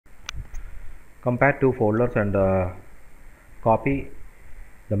Compare two folders and copy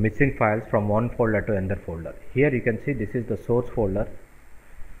the missing files from one folder to another folder. Here you can see this is the source folder,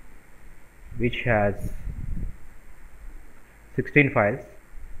 which has 16 files,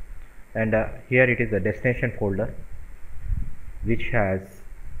 and here it is the destination folder, which has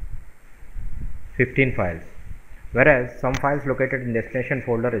 15 files. Whereas some files located in destination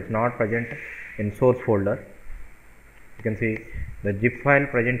folder is not present in source folder. You can see the zip file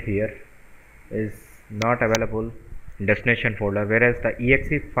present here is not available in destination folder, whereas the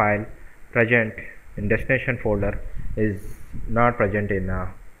exe file present in destination folder is not present in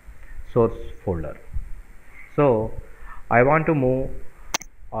source folder. So I want to move,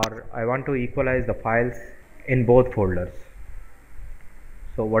 or I want to equalize the files in both folders.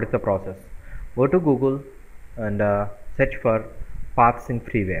 So what is the process? Go to Google and search for pathsync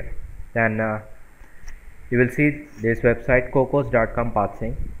freeware. Then you will see this website cocos.com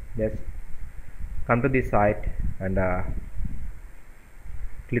pathsync. Just come to this site and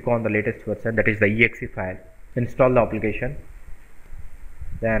click on the latest version, that is the exe file. Install the application,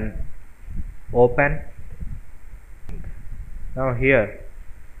 then open. Now here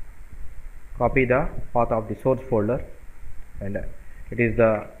copy the path of the source folder, and it is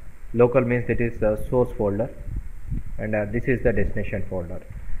the local, means it is the source folder, and this is the destination folder.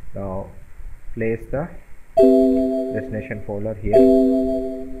 Now place the destination folder here,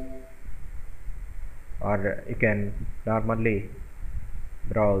 or you can normally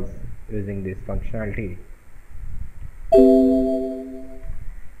browse using this functionality.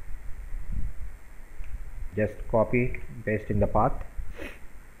 Just copy, paste in the path.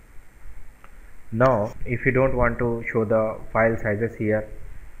 Now if you don't want to show the file sizes here,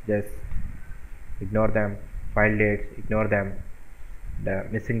 just ignore them. File dates, ignore them. The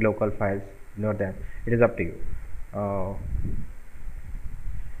missing local files, ignore them. It is up to you. Now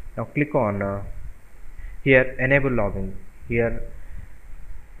click on here enable logging. Here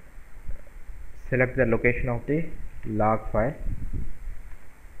select the location of the log file.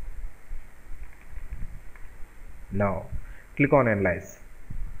 Now click on analyze.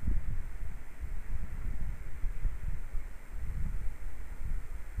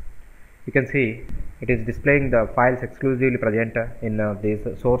 You can see it is displaying the files exclusively present in these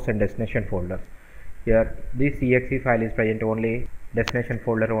source and destination folders. Here this exe file is present only destination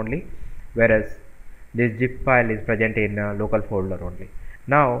folder only, whereas this zip file is present in local folder only.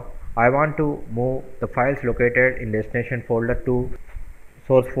 Now I want to move the files located in destination folder to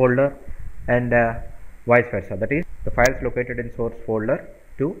source folder, and vice versa, that is the files located in source folder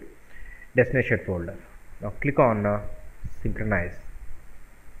to destination folder. Now click on synchronize.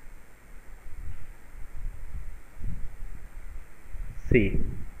 See,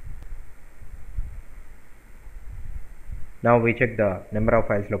 now we check the number of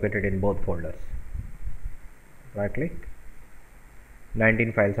files located in both folders. Right click,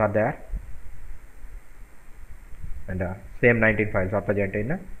 19 files are there, and same 19 files are present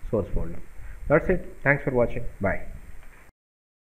in a source folder. That's it. Thanks for watching. Bye.